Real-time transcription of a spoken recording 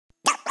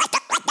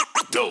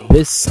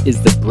This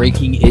is the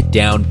Breaking It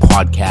Down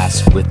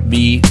podcast with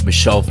me,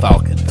 Michelle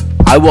Falcon.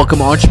 I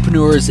welcome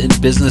entrepreneurs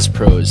and business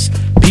pros,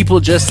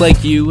 people just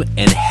like you,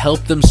 and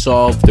help them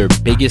solve their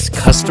biggest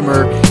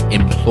customer,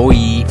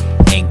 employee,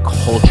 and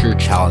culture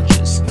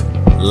challenges.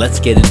 Let's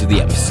get into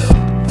the episode.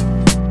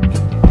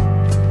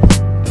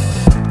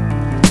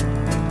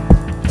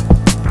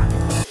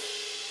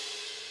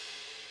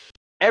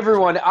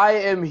 Everyone, I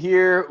am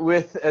here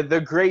with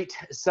the great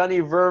Sunny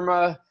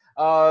Verma.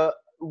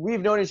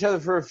 We've known each other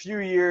for a few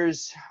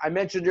years. I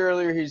mentioned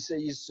earlier he's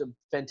a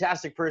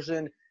fantastic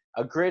person,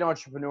 a great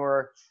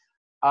entrepreneur.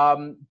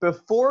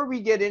 Before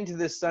we get into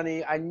this,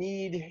 Sunny, I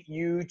need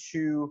you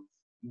to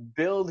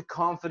build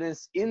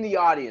confidence in the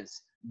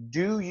audience.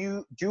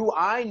 Do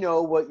I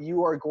know what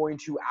you are going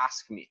to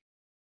ask me?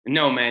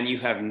 No, man, you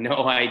have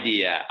no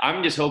idea.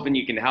 I'm just hoping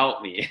you can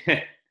help me.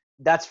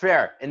 That's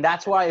fair. And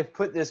that's why I've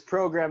put this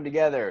program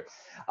together.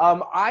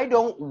 I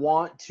don't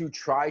want to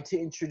try to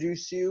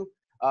introduce you.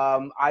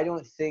 I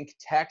don't think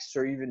text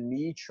or even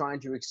me trying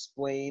to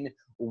explain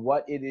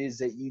what it is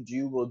that you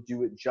do will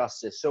do it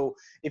justice. So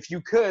if you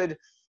could,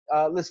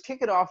 let's kick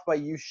it off by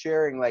you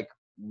sharing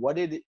what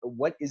is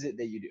it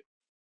that you do?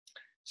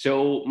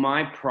 So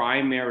my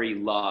primary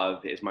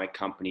love is my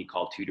company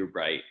called Tutor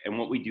Bright. And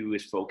what we do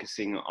is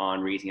focusing on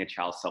raising a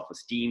child's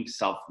self-esteem,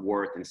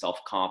 self-worth, and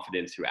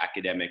self-confidence through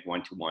academic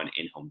one-to-one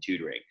in-home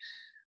tutoring.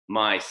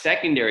 My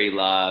secondary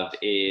love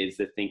is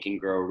the Think and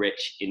Grow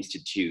Rich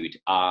Institute.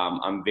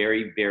 I'm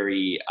very,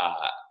 very,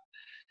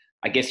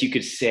 I guess you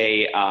could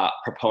say,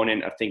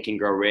 proponent of Think and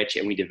Grow Rich,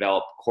 and we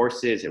develop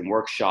courses and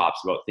workshops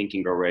about Think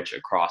and Grow Rich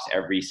across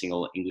every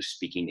single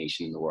English-speaking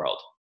nation in the world.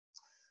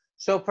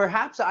 So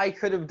perhaps I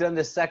could have done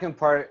the second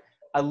part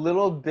a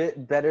little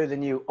bit better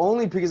than you,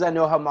 only because I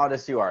know how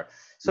modest you are.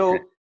 So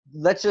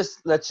let's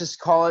just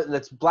call it,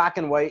 let's black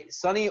and white.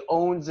 Sunny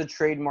owns the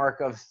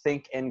trademark of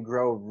Think and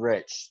Grow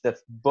Rich, the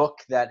book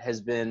that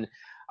has been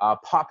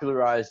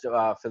popularized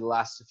for the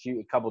last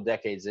couple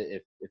decades,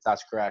 if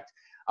that's correct.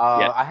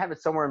 I have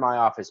it somewhere in my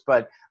office,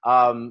 but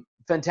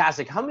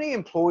fantastic. How many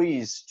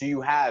employees do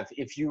you have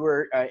if you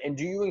were, and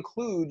do you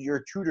include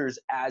your tutors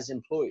as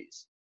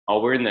employees? Oh,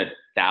 we're in the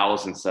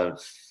thousands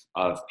of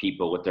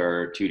people with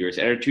our tutors.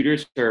 And our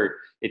tutors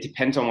it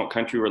depends on what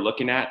country we're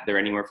looking at. They're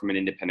anywhere from an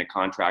independent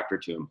contractor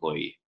to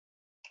employee.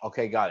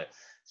 Okay, got it.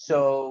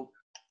 So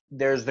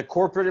there's the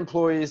corporate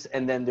employees,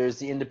 and then there's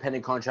the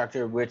independent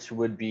contractor, which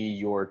would be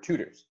your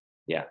tutors.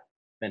 Yeah.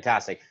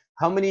 Fantastic.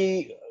 How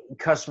many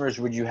customers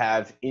would you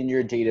have in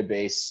your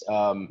database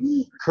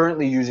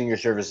currently using your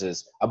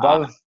services?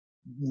 Above,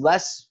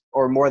 less,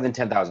 or more than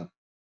 10,000?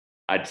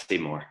 I'd say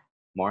more.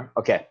 More?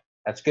 Okay.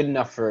 That's good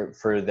enough for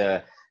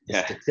the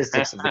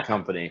statistics of the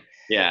company.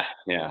 Yeah.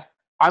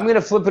 I'm going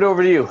to flip it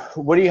over to you.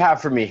 What do you have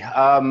for me?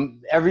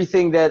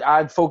 Everything that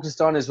I've focused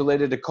on is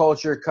related to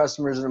culture,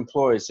 customers, and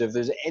employees. So if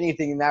there's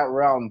anything in that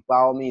realm, by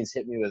all means,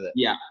 hit me with it.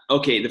 Yeah.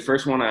 Okay. The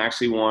first one, I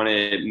actually want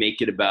to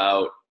make it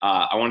about,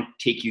 I want to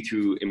take you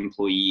through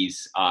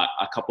employees.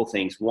 A couple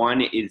things.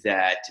 One is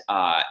that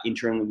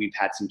internally we've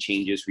had some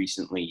changes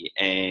recently,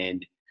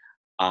 and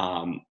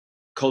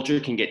culture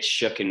can get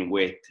shooken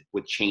with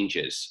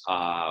changes.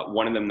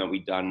 One of them that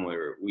we've done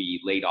where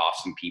we laid off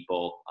some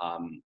people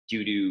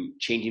due to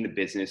changing the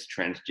business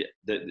trend,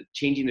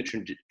 changing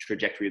the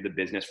trajectory of the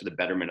business for the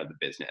betterment of the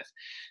business.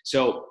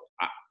 So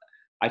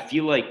I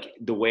feel like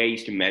the way I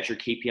used to measure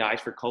KPIs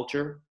for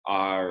culture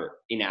are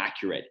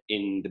inaccurate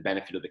in the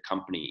benefit of the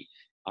company.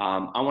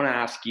 I want to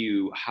ask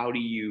you,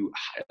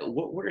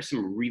 what are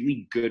some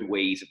really good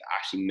ways of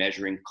actually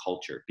measuring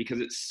culture? Because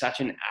it's such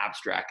an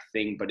abstract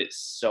thing, but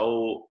it's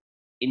so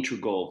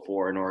integral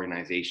for an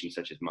organization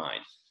such as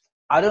mine.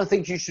 I don't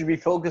think you should be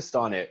focused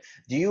on it.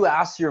 Do you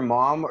ask your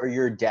mom or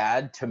your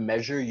dad to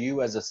measure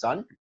you as a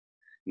son?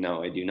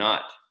 No, I do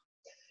not.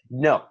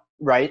 No,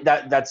 right?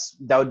 That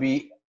would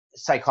be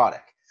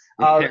psychotic.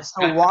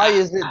 So why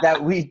is it that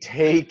we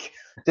take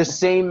the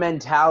same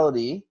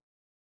mentality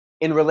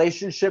in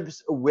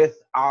relationships with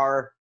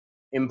our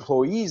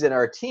employees and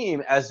our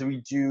team as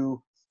we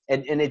do?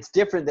 And it's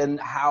different than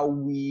how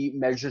we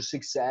measure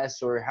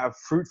success or have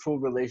fruitful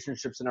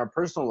relationships in our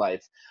personal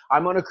life.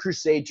 I'm on a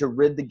crusade to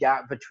rid the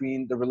gap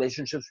between the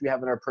relationships we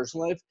have in our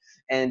personal life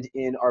and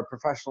in our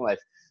professional life.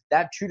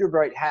 That Tutor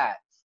Bright hat,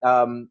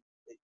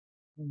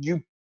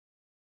 you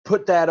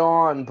put that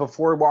on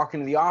before walking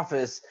to the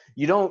office.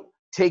 You don't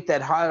take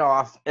that hat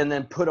off and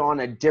then put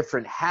on a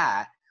different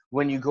hat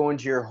when you go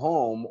into your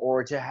home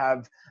or to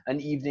have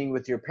an evening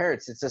with your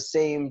parents. It's the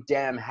same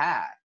damn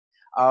hat.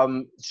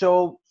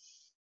 So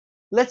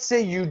let's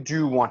say you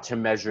do want to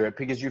measure it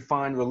because you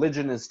find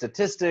religion and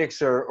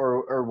statistics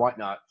or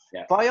whatnot.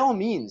 Yeah. By all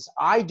means,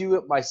 I do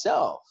it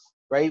myself,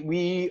 right?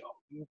 We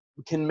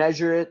can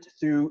measure it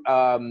through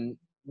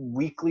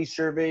weekly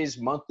surveys,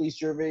 monthly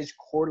surveys,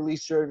 quarterly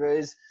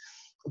surveys.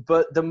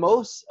 But the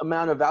most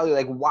amount of value,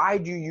 like, why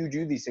do you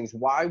do these things?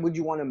 Why would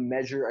you want to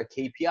measure a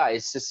KPI?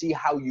 It's to see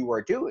how you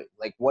are doing.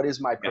 Like, what is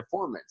my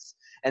performance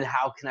and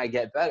how can I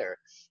get better?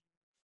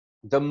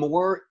 The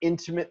more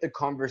intimate the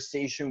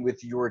conversation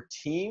with your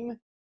team,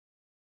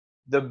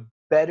 the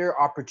better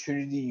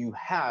opportunity you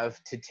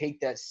have to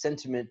take that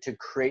sentiment to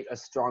create a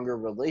stronger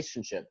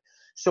relationship.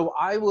 So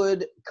I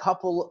would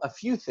couple a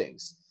few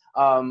things.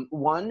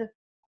 One,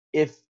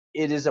 if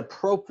it is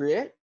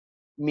appropriate,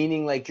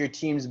 meaning like your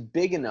team's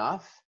big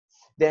enough,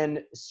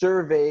 then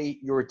survey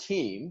your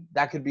team.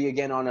 That could be,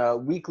 again, on a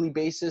weekly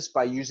basis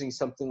by using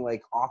something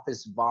like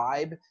Office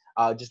Vibe,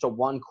 just a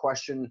one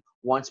question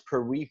once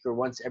per week or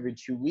once every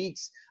 2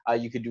 weeks.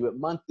 You could do it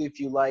monthly if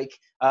you like.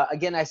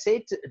 Again, I say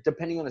it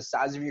depending on the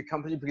size of your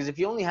company, because if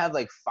you only have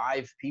like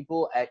 5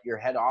 people at your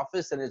head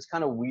office, then it's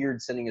kind of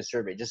weird sending a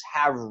survey. Just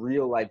have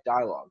real life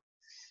dialogue.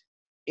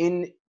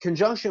 In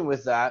conjunction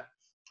with that,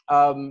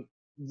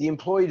 the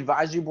employee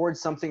advisory board,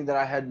 something that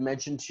I had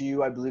mentioned to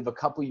you, I believe a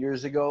couple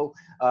years ago,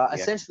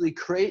 essentially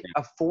create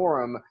a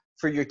forum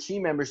for your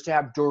team members to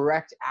have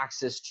direct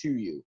access to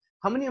you.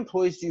 How many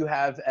employees do you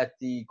have at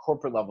the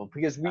corporate level?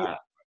 Because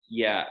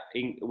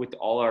with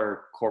all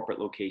our corporate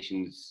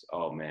locations,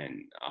 oh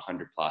man,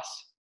 100 plus.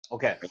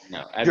 Okay.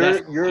 No,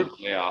 you're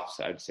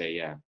layoffs, I'd say,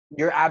 yeah.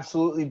 You're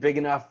absolutely big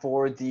enough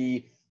for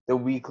the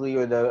weekly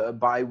or the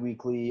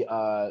bi-weekly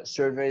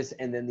surveys,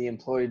 and then the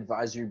employee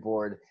advisory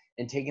board,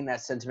 and taking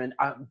that sentiment.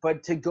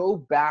 But to go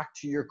back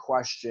to your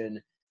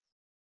question,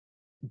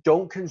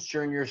 don't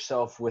concern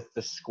yourself with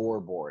the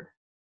scoreboard.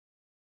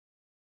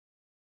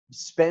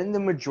 Spend the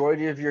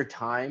majority of your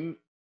time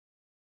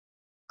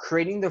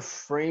creating the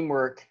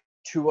framework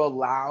to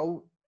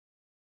allow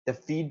the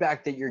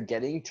feedback that you're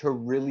getting to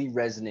really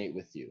resonate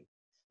with you.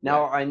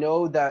 Now, I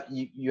know that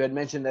you had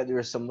mentioned that there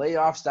were some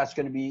layoffs. That's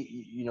going to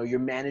be, you're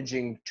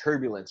managing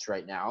turbulence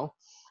right now,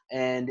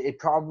 and it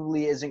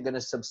probably isn't going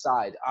to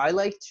subside. I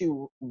like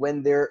to,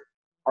 when there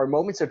are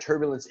moments of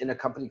turbulence in a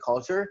company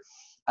culture,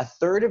 a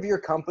third of your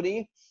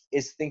company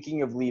is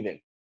thinking of leaving,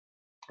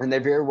 and they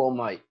very well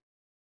might.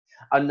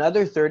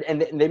 Another third,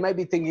 and they might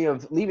be thinking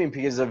of leaving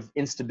because of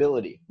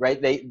instability,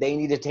 right? They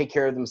need to take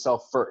care of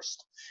themselves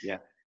first. Yeah.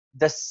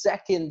 The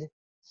second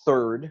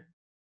third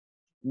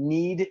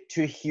need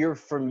to hear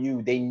from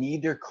you. They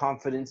need their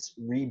confidence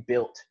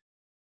rebuilt.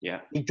 Yeah.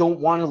 They don't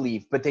want to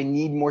leave, but they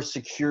need more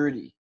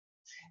security.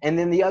 And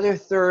then the other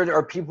third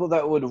are people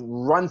that would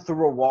run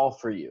through a wall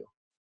for you.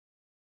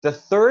 The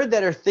third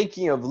that are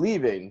thinking of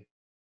leaving,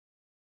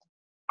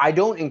 I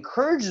don't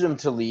encourage them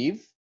to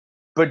leave,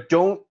 but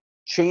don't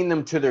chain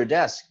them to their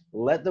desk.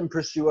 Let them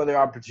pursue other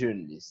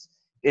opportunities.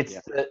 It's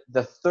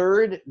the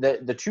third, the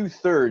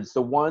 2/3,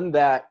 the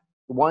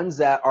ones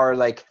that are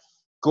like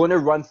going to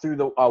run through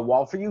the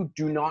wall for you.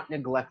 Do not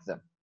neglect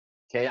them.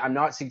 Okay, I'm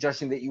not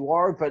suggesting that you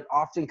are, but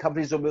often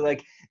companies will be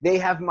like, they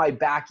have my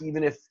back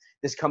even if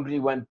this company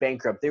went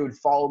bankrupt. They would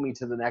follow me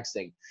to the next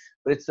thing.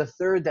 But it's the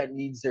third that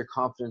needs their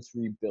confidence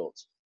rebuilt.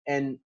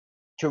 And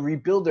to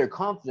rebuild their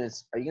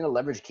confidence, are you going to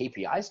leverage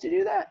KPIs to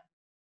do that?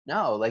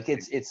 No, like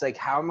it's like,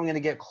 how am I going to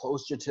get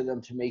closer to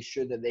them to make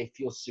sure that they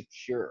feel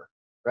secure,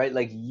 right?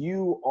 Like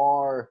you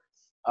are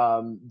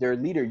their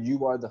leader,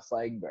 you are the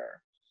flag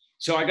bearer.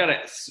 So I got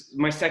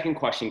my second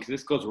question, because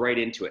this goes right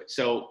into it.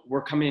 So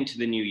we're coming into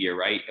the new year,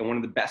 right? And one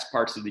of the best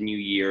parts of the new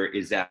year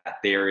is that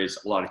there is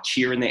a lot of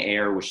cheer in the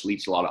air, which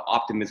leads to a lot of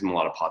optimism, a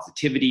lot of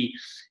positivity.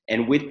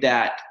 And with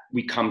that,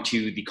 we come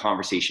to the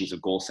conversations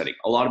of goal setting,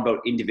 a lot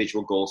about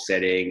individual goal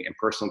setting and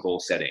personal goal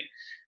setting.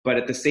 But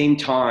at the same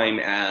time,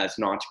 as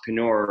an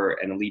entrepreneur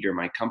and a leader in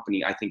my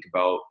company, I think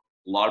about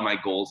a lot of my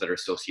goals that are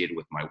associated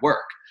with my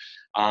work.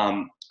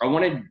 I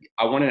wanted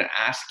to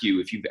ask you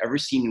if you've ever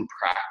seen in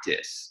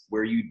practice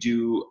where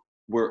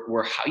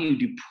how you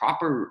do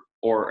proper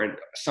or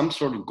some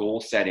sort of goal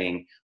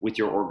setting with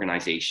your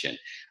organization.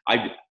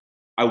 I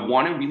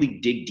want to really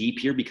dig deep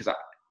here, because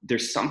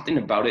there's something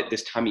about it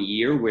this time of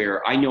year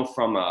where I know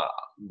from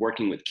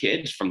working with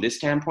kids from this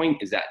standpoint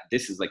is that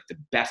this is like the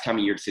best time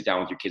of year to sit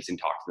down with your kids and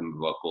talk to them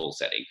about goal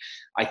setting.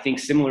 I think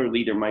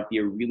similarly, there might be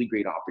a really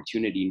great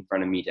opportunity in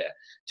front of me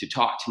to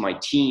talk to my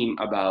team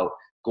about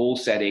goal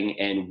setting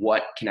and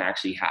what can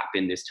actually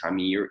happen this time of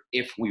year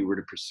if we were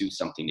to pursue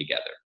something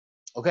together.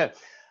 Okay.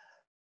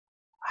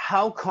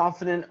 How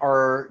confident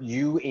are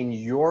you in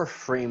your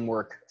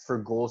framework for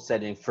goal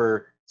setting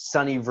for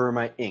Sunny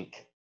Verma Inc.,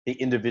 the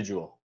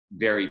individual?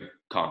 Very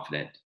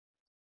confident.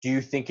 Do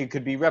you think it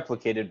could be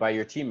replicated by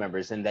your team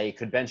members and they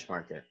could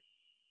benchmark it?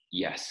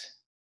 Yes.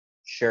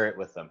 Share it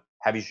with them.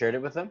 Have you shared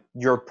it with them?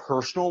 Your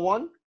personal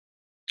one?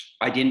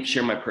 I didn't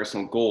share my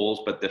personal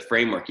goals, but the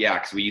framework, yeah,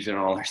 because we use it on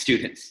all our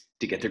students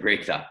to get their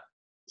grades up.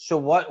 So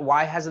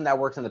why hasn't that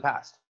worked in the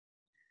past?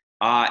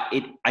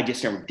 I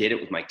just never did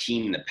it with my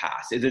team in the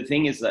past. The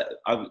thing is that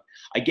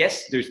I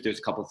guess there's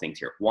a couple of things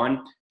here.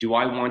 One, do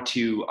I want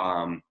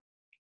to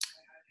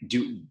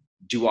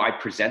do I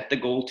present the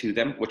goal to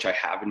them, which I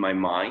have in my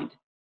mind,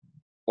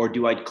 or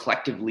do I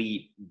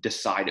collectively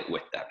decide it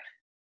with them?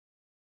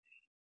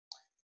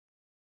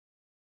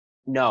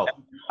 No.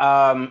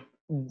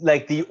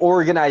 Like the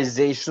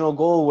organizational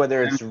goal,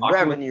 whether it's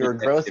revenue or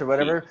growth or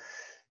whatever,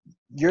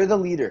 you're the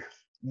leader.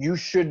 You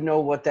should know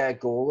what that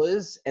goal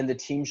is, and the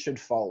team should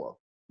follow.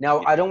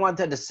 Now, I don't want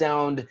that to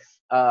sound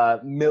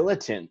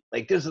militant,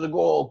 like this is the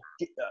goal,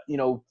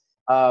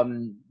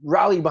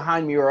 rally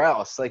behind me or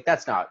else. Like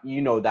that's not,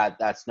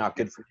 that's not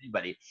good for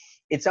anybody.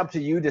 It's up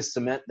to you to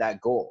cement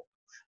that goal.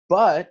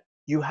 But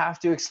you have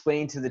to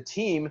explain to the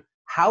team,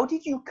 how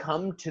did you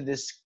come to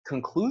this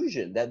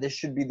conclusion that this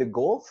should be the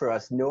goal for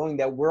us, knowing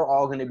that we're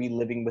all going to be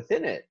living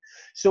within it?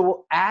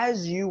 So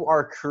as you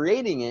are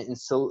creating it and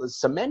so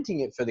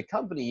cementing it for the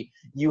company,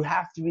 you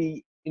have to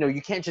be,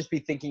 you can't just be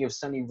thinking of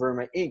Sunny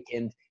Verma Inc.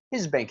 and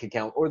his bank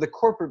account or the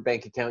corporate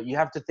bank account. You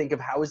have to think of,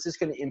 how is this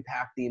going to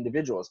impact the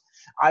individuals?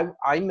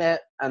 I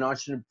met an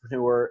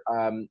entrepreneur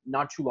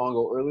not too long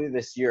ago, earlier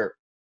this year,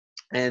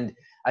 and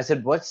I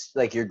said, what's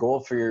like your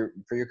goal for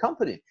your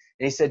company?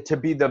 And he said, to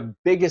be the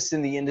biggest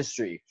in the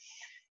industry.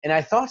 And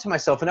I thought to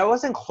myself, and I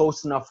wasn't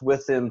close enough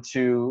with him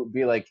to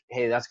be like,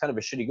 hey, that's kind of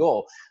a shitty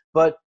goal,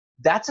 but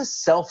that's a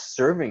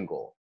self-serving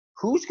goal.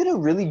 Who's going to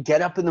really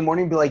get up in the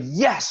morning and be like,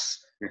 yes,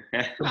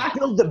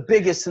 build the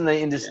biggest in the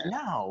industry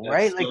now,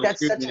 right? Like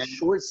that's such a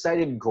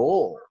short-sighted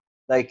goal.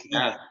 Like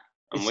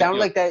it sounded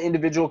like that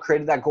individual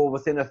created that goal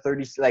within a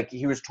 30, like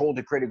he was told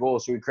to create a goal,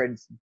 so he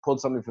pulled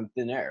something from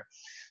thin air.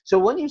 So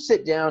when you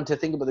sit down to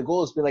think about the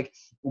goals, be like,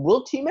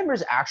 will team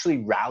members actually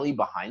rally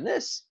behind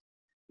this?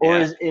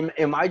 Or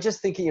am I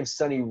just thinking of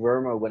Sunny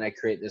Verma when I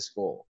create this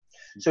goal?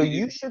 So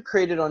you should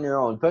create it on your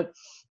own. But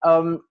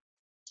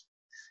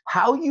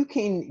how you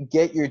can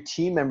get your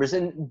team members,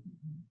 and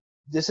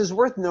this is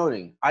worth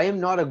noting, I am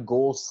not a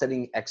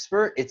goal-setting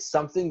expert. It's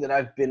something that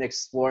I've been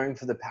exploring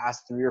for the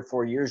past 3 or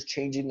 4 years,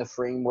 changing the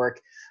framework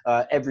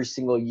every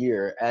single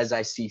year as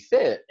I see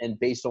fit and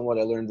based on what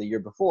I learned the year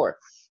before.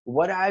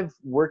 What has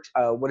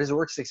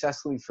worked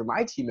successfully for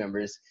my team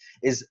members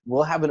is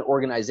we'll have an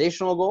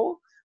organizational goal,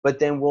 but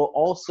then we'll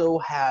also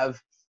have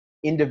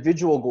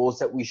individual goals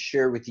that we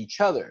share with each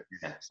other.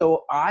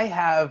 So I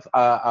have,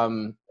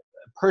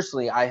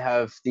 personally, I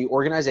have the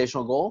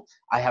organizational goal,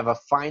 I have a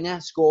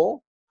finance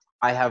goal,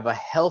 I have a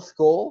health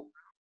goal,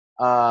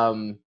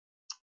 I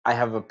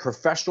have a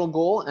professional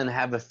goal, and I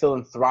have a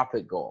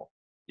philanthropic goal.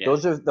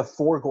 Those are the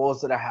 4 goals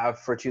that I have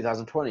for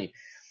 2020.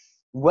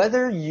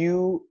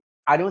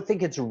 I don't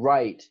think it's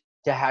right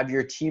to have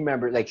your team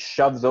member like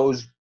shove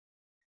those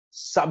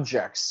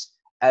subjects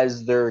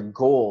as their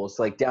goals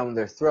like down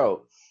their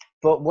throat.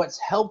 But what's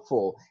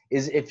helpful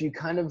is if you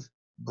kind of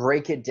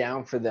break it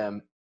down for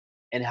them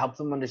and help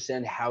them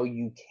understand how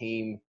you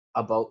came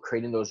about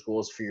creating those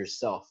goals for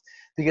yourself.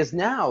 Because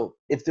now,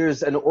 if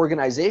there's an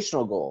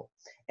organizational goal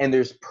and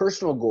there's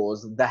personal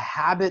goals, the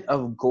habit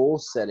of goal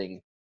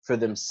setting for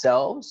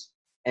themselves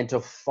and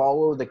to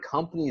follow the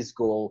company's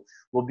goal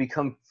will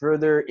become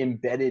further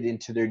embedded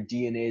into their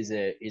DNA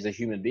as a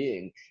human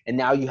being. And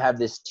now you have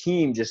this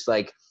team just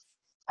like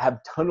have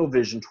tunnel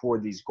vision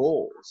toward these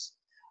goals.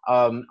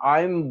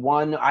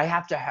 I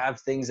have to have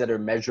things that are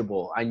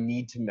measurable. I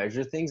need to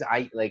measure things.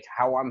 I like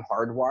how I'm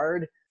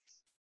hardwired.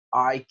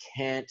 I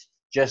can't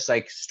just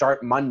like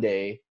start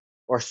Monday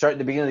or start at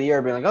the beginning of the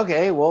year being like,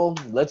 okay, well,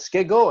 let's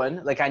get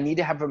going. Like I need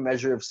to have a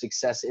measure of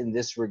success in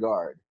this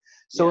regard.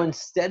 So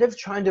instead of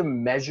trying to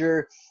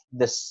measure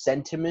the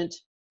sentiment,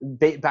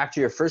 back to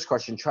your first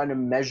question, trying to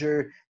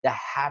measure the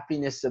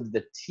happiness of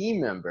the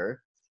team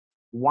member,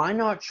 why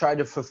not try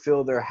to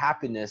fulfill their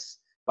happiness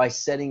by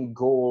setting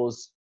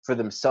goals for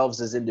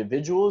themselves as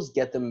individuals,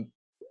 get them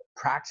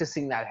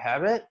practicing that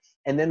habit,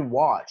 and then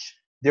watch.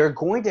 They're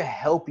going to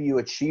help you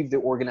achieve the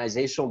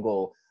organizational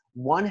goal.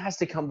 One has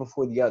to come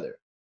before the other.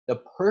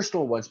 The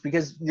personal ones,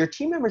 because your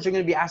team members are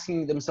going to be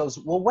asking themselves,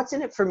 well, what's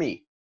in it for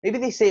me? Maybe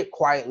they say it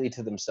quietly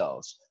to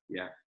themselves.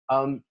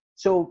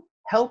 So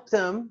help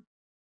them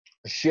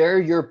share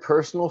your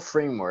personal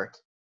framework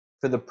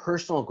for the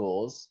personal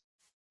goals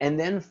and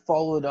then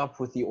follow it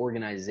up with the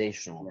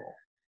organizational goal.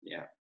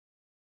 Does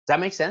that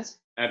make sense?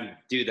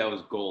 Dude, that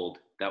was gold.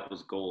 That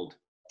was gold.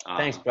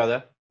 Thanks,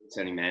 brother.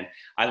 Sunny, man.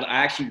 I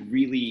actually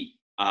really,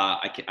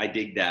 I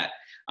dig that.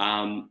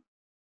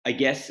 I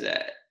guess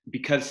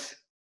because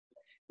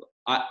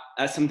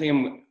that's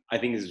something I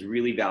think is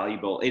really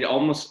valuable.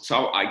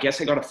 So I guess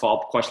I got a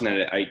follow-up question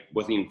that I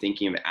wasn't even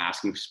thinking of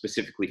asking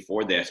specifically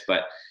for this,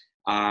 but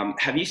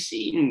have you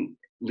seen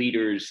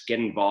leaders get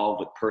involved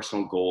with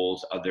personal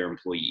goals of their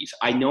employees?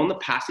 I know in the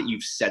past that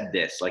you've said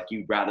this, like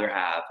you'd rather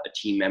have a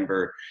team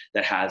member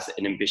that has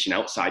an ambition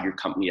outside your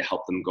company to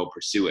help them go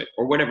pursue it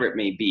or whatever it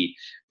may be.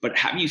 But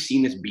have you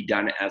seen this be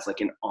done as like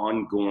an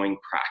ongoing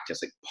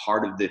practice, like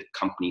part of the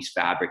company's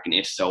fabric? And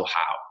if so,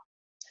 how?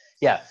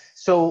 Yeah.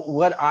 So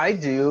what I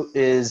do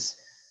is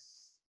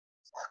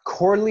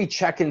quarterly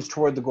check-ins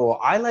toward the goal.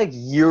 I like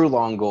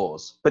year-long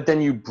goals, but then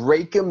you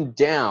break them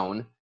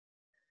down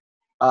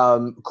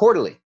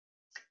quarterly.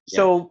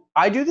 So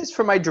I do this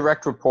for my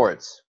direct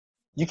reports.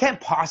 You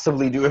can't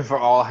possibly do it for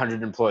all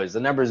 100 employees.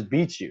 The numbers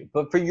beat you.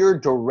 But for your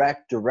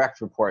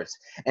direct reports,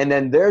 and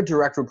then their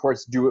direct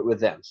reports do it with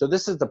them. So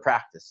this is the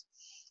practice.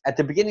 At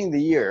the beginning of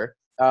the year,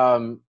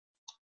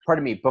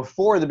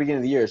 before the beginning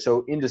of the year,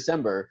 so in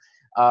December,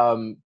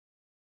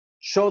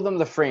 show them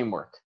the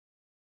framework.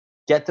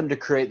 Get them to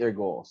create their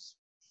goals.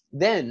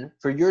 Then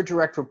for your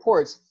direct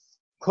reports,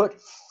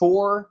 put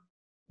 4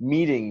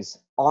 meetings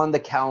on the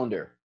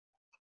calendar.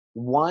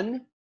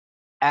 One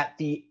at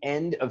the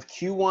end of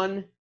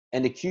Q1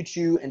 and to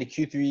Q2 and to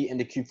Q3 and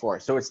to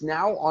Q4. So it's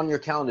now on your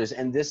calendars,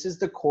 and this is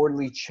the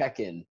quarterly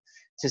check-in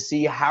to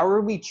see how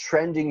are we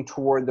trending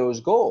toward those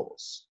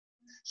goals.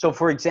 So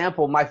for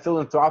example, my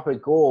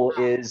philanthropic goal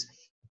is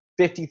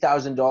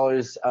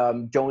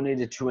 $50,000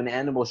 donated to an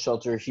animal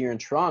shelter here in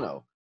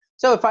Toronto.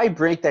 So if I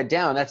break that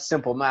down, that's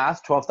simple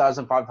math,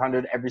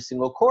 12,500 every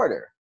single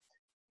quarter.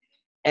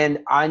 And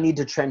I need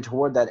to trend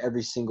toward that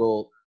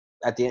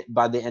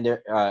by the end of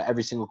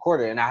every single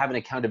quarter. And I have an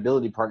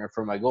accountability partner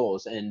for my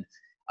goals. And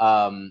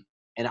I'm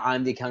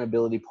the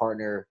accountability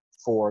partner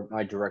for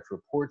my direct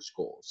reports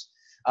goals.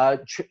 I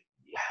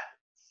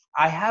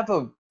have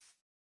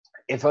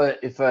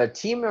if a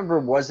team member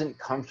wasn't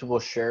comfortable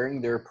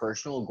sharing their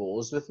personal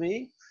goals with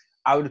me,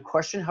 I would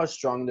question how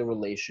strong the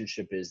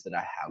relationship is that I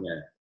have.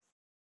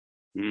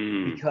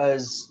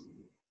 Because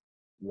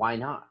why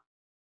not?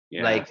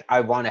 Yeah. Like I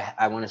want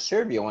to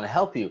serve you. I want to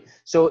help you.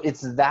 So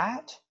it's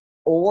that,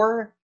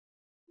 or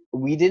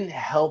we didn't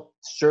help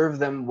serve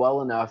them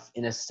well enough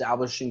in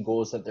establishing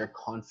goals that they're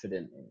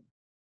confident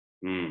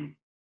in.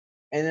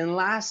 And then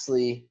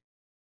lastly,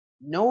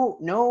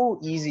 no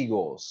easy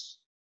goals.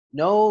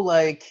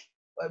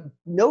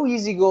 No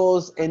easy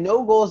goals, and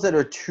no goals that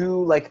are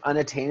too like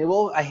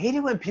unattainable. I hate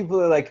it when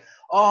people are like,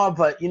 oh,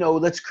 but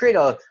let's create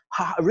a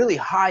really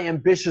high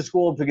ambitious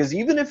goal because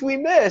even if we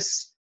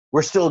miss,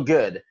 we're still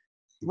good.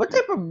 What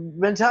type of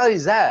mentality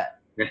is that?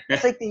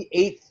 It's like the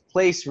 8th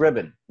place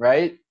ribbon,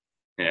 right?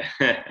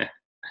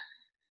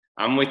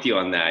 I'm with you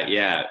on that.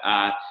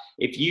 Yeah.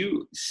 If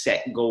you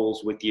set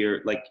goals with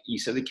like you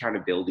said,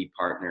 accountability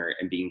partner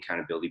and being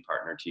accountability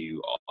partner to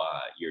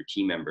your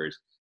team members,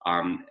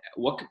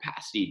 what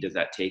capacity does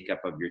that take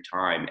up of your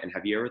time? And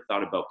have you ever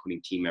thought about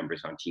putting team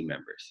members on team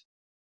members?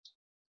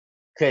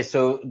 Okay.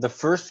 So the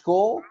first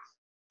goal,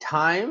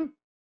 time,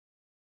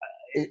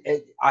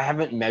 I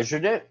haven't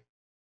measured it,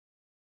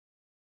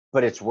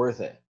 but it's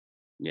worth it.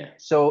 Yeah.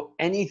 So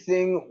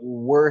anything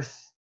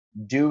worth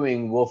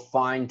doing will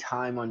find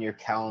time on your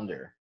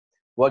calendar.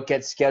 What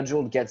gets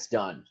scheduled gets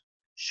done.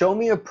 Show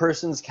me a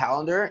person's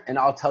calendar and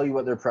I'll tell you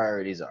what their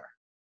priorities are.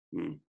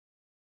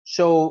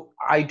 So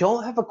I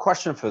don't have a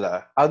question for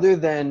that other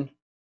than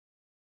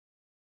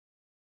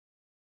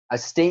a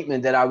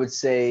statement that I would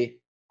say,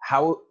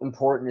 how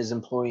important is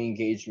employee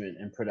engagement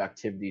and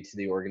productivity to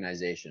the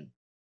organization?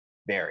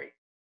 Very.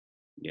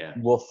 Yeah.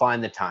 We'll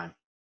find the time.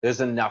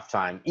 There's enough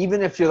time.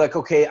 Even if you're like,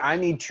 okay, I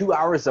need 2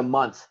 hours a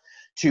month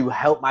to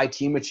help my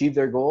team achieve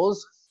their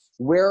goals,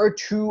 where are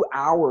 2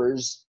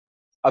 hours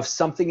of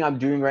something I'm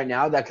doing right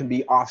now that can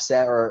be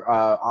offset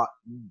or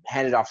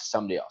handed off to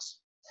somebody else?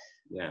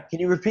 Yeah. Can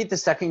you repeat the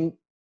second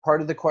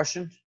part of the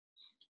question?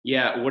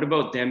 Yeah. What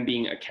about them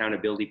being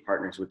accountability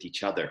partners with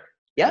each other?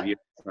 Yeah. Have you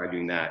tried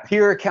doing that?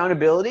 Peer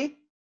accountability.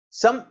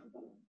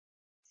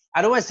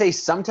 I don't want to say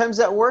sometimes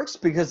that works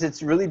because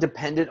it's really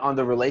dependent on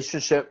the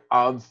relationship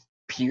of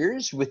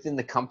peers within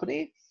the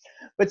company.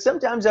 But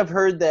sometimes I've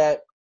heard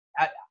that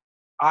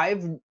I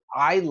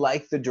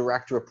like the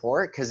direct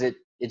report because it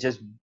just,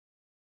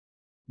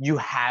 you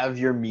have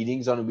your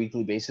meetings on a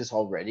weekly basis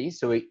already.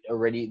 So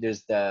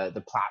there's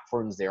the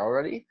platforms there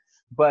already.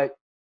 But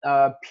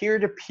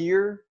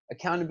peer-to-peer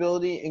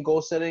accountability and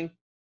goal setting,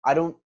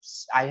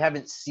 I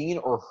haven't seen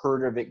or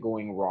heard of it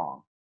going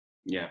wrong.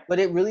 Yeah. But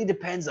it really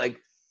depends. Like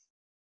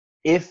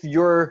if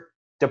your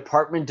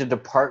department to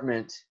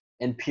department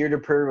and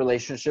peer-to-peer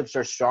relationships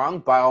are strong,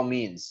 by all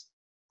means,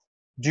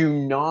 do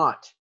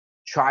not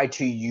try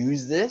to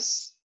use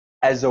this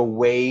as a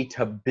way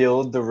to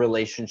build the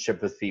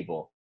relationship with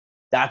people.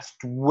 That's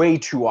way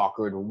too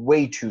awkward,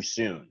 way too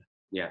soon.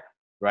 Yeah.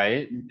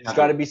 Right? There's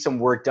got to be some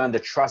work done. The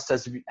trust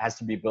has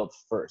to be built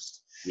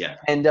first. Yeah.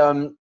 And,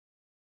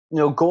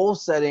 goal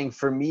setting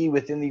for me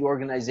within the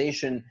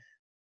organization,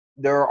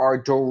 there are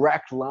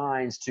direct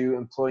lines to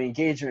employee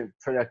engagement,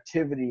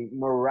 productivity,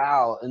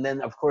 morale. And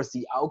then, of course,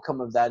 the outcome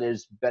of that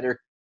is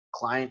better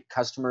client,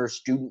 customer,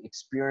 student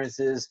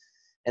experiences.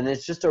 And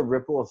it's just a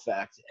ripple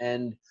effect.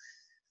 And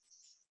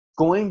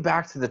going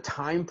back to the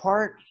time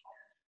part,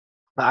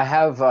 I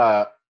have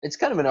it's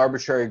kind of an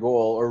arbitrary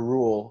goal or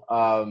rule,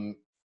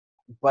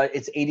 but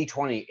it's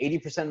 80-20.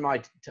 80% of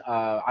my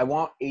I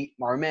want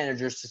our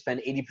managers to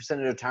spend 80% of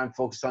their time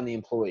focused on the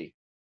employee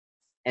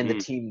and the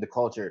team, the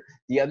culture.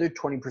 The other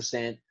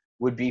 20%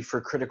 would be for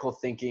critical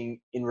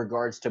thinking in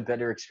regards to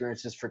better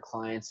experiences for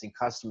clients and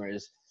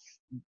customers.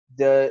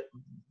 The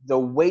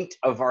weight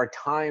of our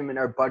time and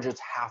our budgets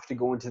have to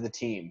go into the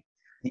team.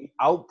 The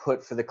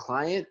output for the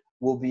client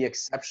will be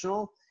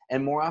exceptional.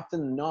 And more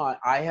often than not,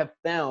 I have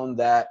found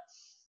that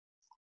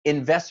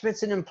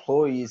investments in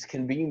employees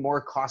can be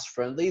more cost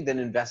friendly than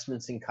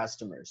investments in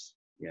customers.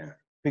 Yeah.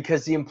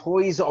 Because the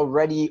employee's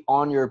already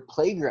on your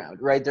playground,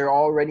 right? They're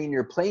already in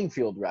your playing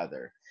field,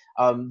 rather.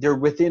 They're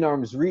within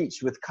arm's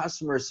reach. With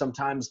customers,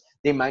 sometimes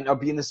they might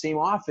not be in the same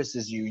office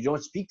as you. You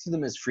don't speak to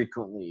them as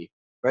frequently.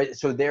 right?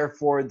 So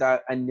therefore,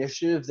 that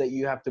initiative that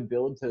you have to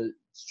build to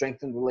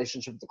strengthen the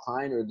relationship with the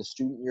client or the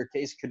student in your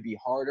case could be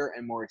harder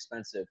and more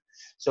expensive.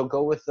 So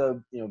go with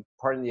the,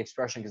 pardon the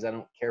expression because I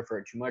don't care for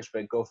it too much,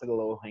 but go for the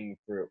low hanging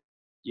fruit.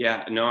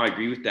 Yeah, no, I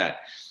agree with that.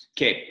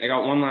 Okay, I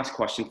got one last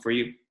question for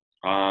you.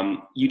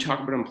 You talk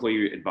about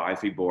employee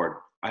advisory board.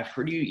 I've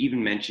heard you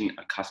even mention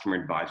a customer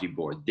advisory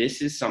board.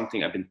 This is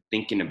something I've been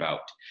thinking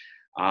about.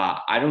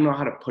 I don't know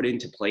how to put it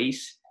into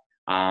place.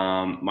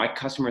 My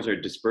customers are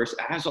dispersed.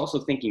 I was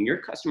also thinking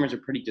your customers are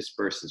pretty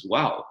dispersed as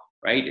well,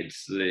 right?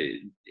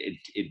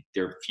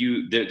 They're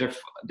few. They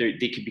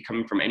could be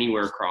coming from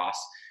anywhere across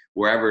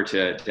wherever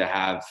to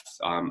have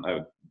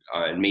an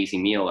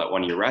amazing meal at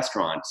one of your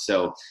restaurants.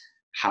 So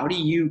how do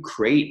you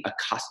create a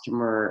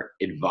customer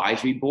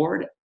advisory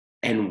board?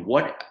 And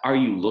what are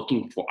you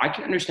looking for? I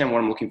can understand what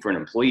I'm looking for in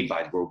an employee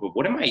advisory board, but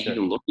what am I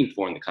even looking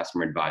for in the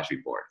customer advisory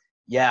board?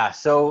 Yeah.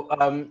 So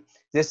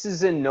this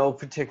is in no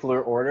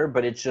particular order,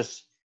 but it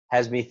just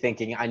has me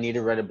thinking I need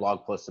to write a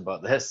blog post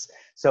about this.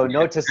 So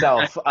note to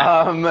self.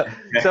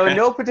 So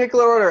no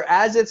particular order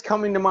as it's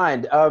coming to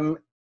mind.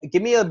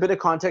 Give me a bit of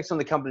context on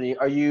the company.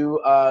 Are you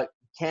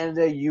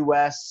Canada,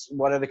 US,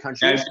 what other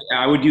countries?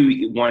 I would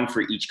do one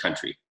for each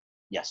country.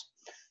 Yes.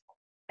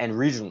 And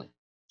regionally.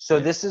 So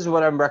this is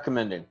what I'm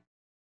recommending.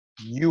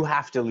 You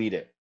have to lead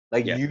it.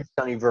 You,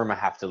 Sunny Verma,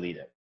 have to lead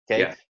it.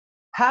 Okay. Yeah.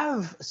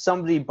 Have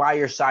somebody by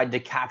your side to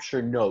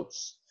capture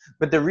notes.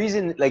 But the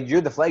reason, you're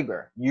the flag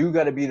bearer. You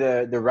got to be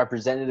the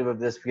representative of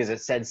this because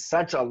it sends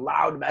such a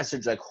loud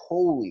message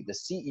holy, the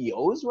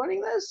CEO is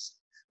running this?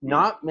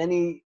 Not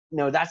many,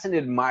 that's an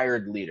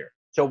admired leader.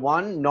 So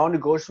one,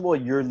 non-negotiable,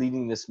 you're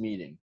leading this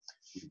meeting.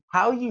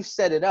 How you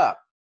set it up.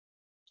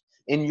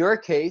 In your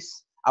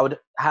case, I would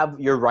have,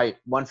 you're right,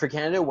 one for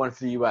Canada, one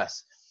for the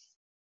US.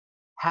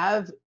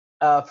 Have,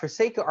 for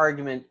sake of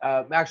argument,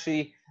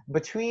 actually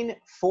between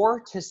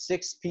 4 to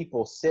 6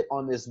 people sit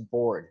on this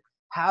board.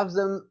 Have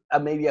them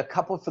maybe a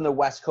couple from the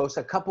West Coast,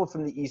 a couple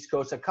from the East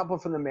Coast, a couple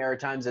from the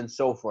Maritimes, and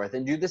so forth.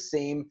 And do the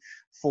same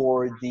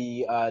for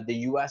the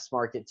US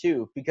market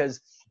too,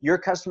 because your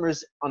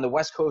customers on the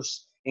West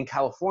Coast in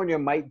California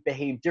might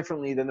behave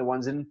differently than the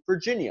ones in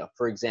Virginia,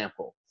 for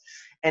example.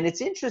 And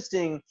it's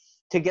interesting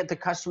to get the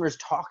customers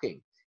talking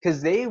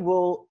because they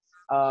will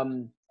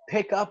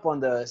pick up on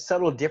the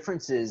subtle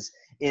differences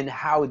in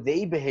how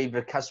they behave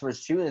with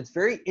customers too. And it's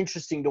very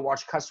interesting to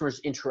watch customers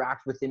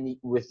interact with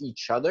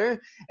each other.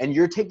 And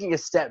you're taking a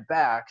step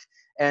back.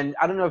 And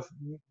I don't know if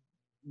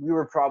we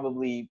were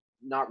probably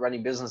not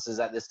running businesses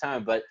at this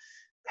time, but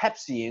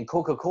Pepsi and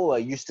Coca-Cola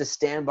used to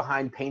stand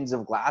behind panes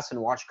of glass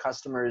and watch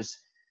customers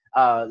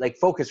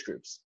focus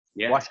groups.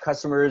 Yeah. Watch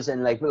customers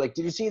and we're like,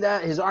 did you see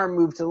that? His arm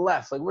moved to the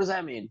left. What does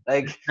that mean?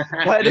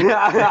 But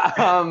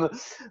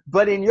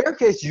in your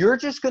case, you're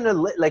just going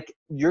to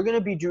you're going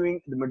to be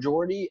doing the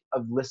majority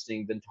of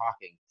listening than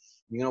talking.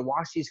 You're going to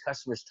watch these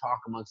customers talk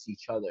amongst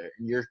each other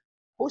and you're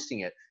hosting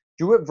it.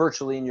 Do it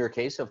virtually in your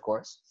case, of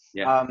course.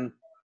 Yeah.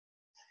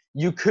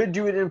 You could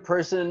do it in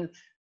person,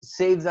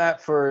 save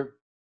that for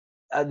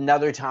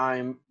another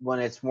time when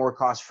it's more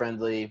cost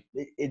friendly.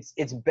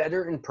 It's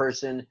better in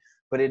person,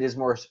 but it is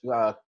more,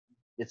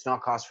 it's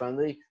not cost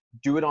friendly.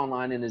 Do it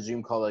online in a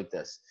Zoom call like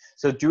this.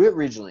 So do it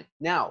regionally.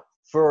 Now,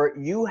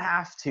 you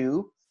have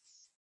to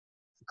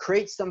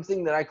create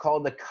something that I call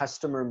the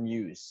customer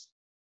muse.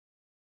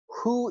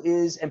 Who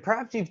is, and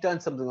perhaps you've done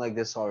something like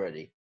this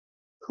already.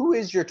 Who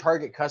is your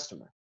target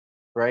customer,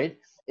 right?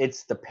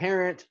 It's the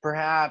parent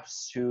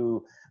perhaps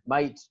who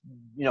might,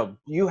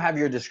 you have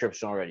your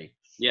description already.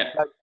 Yeah.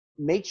 But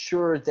make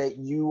sure that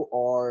you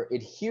are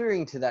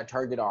adhering to that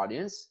target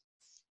audience.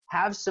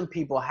 Have some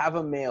people, have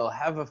a male,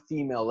 have a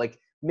female,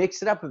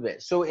 mix it up a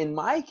bit. So in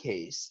my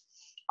case,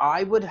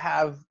 I would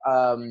have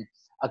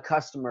a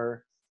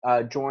customer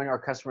join our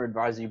customer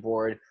advisory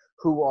board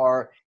who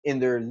are in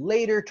their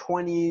later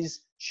 20s.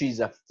 She's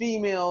a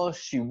female.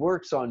 She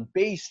works on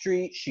Bay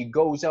Street. She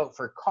goes out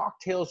for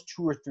cocktails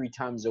 2 or 3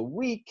 times a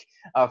week,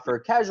 for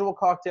a casual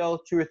cocktail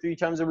 2 or 3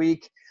 times a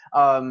week.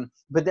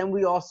 But then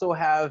we also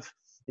have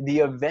the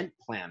event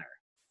planner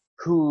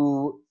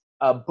who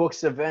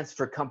books events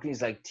for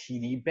companies like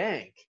TD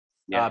Bank,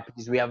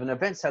 because we have an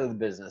event side of the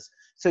business.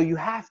 So you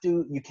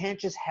can't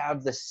just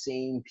have the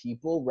same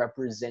people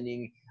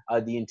representing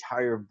the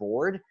entire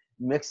board.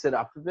 Mix it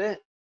up a bit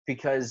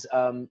because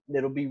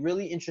it'll be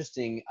really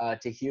interesting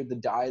to hear the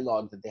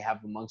dialogue that they have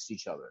amongst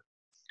each other.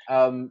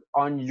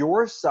 On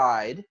your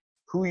side,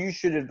 who you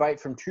should invite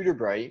from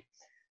TutorBright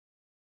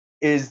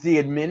is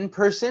the admin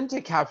person to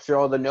capture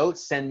all the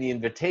notes, send the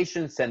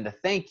invitations, send the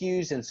thank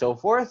yous, and so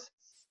forth.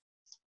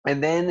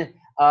 And then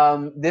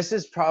this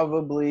is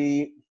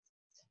probably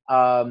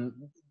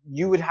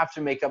you would have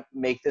to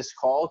make this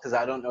call because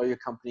I don't know your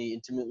company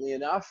intimately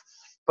enough,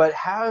 but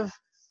have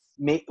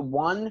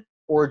 1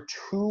 or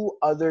 2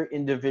 other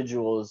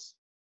individuals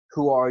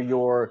who are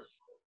your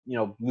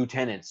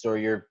lieutenants or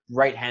your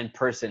right-hand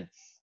person.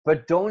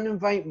 But don't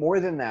invite more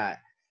than that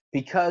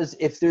because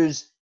if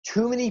there's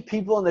too many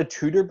people on the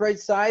TutorBright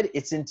side,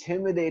 it's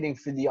intimidating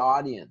for the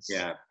audience.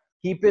 Yeah.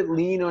 Keep it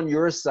lean on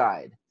your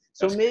side.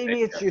 So That's maybe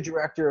great. it's your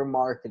director of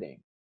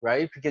marketing,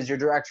 right? Because your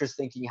director is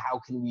thinking, how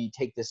can we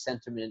take this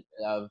sentiment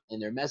in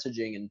their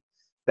messaging and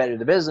better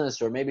the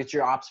business? Or maybe it's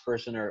your ops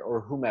person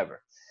or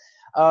whomever.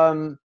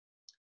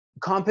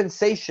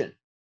 Compensation,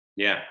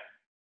 Yeah.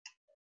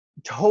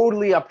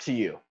 totally up to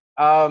you.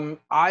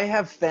 I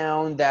have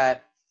found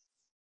that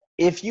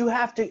if you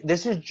have to,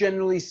 this is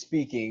generally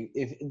speaking,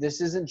 if this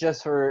isn't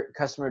just for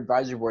customer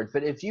advisory boards,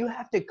 but if you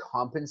have to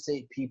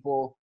compensate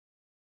people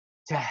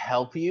to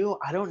help you,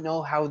 I don't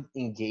know how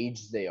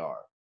engaged they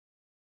are.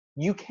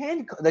 You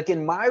can, like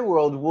in my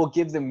world, we'll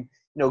give them,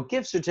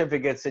 gift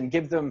certificates and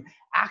give them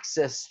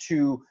access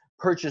to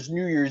purchase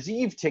New Year's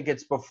Eve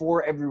tickets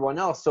before everyone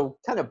else. So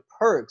kind of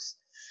perks.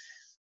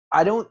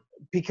 I don't,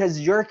 because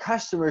your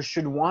customers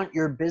should want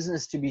your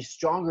business to be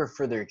stronger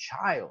for their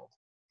child.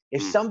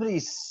 If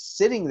somebody's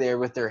sitting there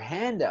with their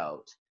hand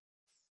out,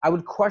 I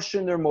would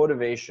question their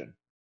motivation.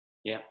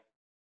 Yeah.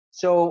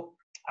 So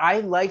I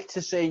like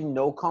to say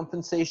no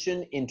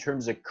compensation in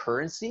terms of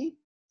currency,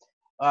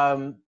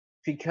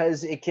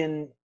 because it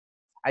can,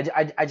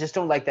 I just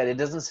don't like that. It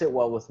doesn't sit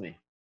well with me.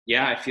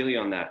 Yeah, I feel you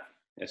on that.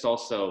 It's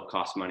also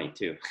cost money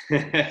too.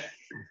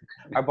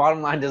 Our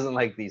bottom line doesn't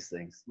like these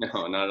things.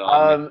 No, not at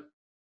all.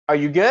 Are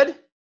you good?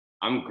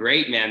 I'm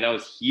great, man. That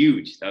was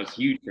huge. That was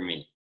huge for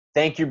me.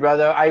 Thank you,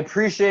 brother. I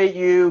appreciate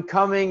you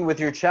coming with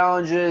your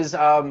challenges.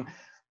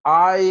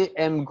 I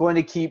am going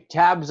to keep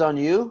tabs on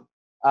you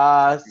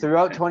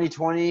throughout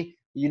 2020.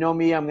 You know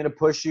me. I'm going to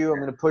push you. I'm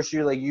going to push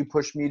you like you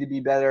push me to be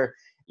better.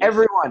 Yes.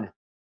 Everyone,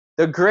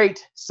 the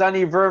great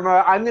Sunny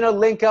Verma. I'm going to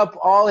link up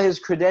all his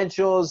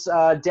credentials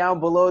down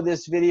below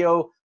this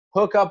video.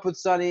 Hook up with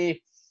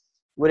Sunny.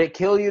 Would it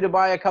kill you to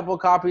buy a couple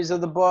copies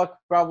of the book?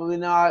 Probably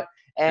not.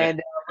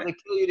 And would it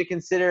kill you to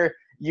consider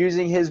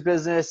using his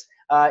business?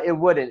 It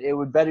wouldn't. It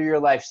would better your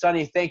life.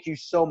 Sunny, thank you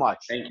so much.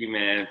 Thank you,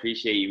 man.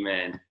 Appreciate you,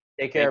 man.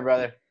 Take care,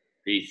 brother.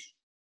 Peace.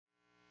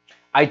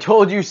 I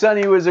told you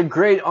Sunny was a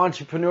great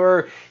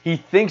entrepreneur. He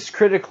thinks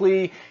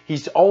critically.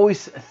 He's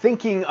always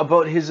thinking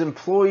about his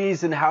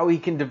employees and how he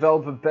can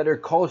develop a better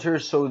culture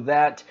so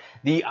that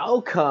the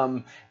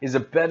outcome is a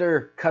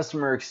better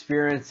customer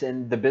experience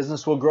and the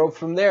business will grow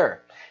from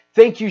there.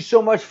 Thank you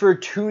so much for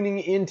tuning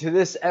into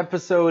this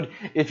episode.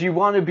 If you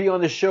want to be on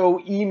the show,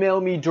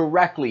 email me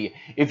directly.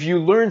 If you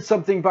learned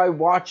something by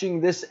watching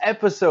this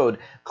episode,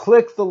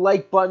 click the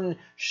like button,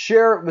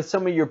 share it with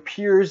some of your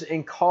peers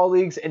and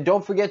colleagues, and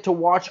don't forget to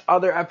watch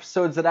other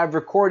episodes that I've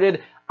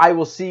recorded. I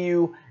will see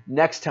you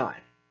next time.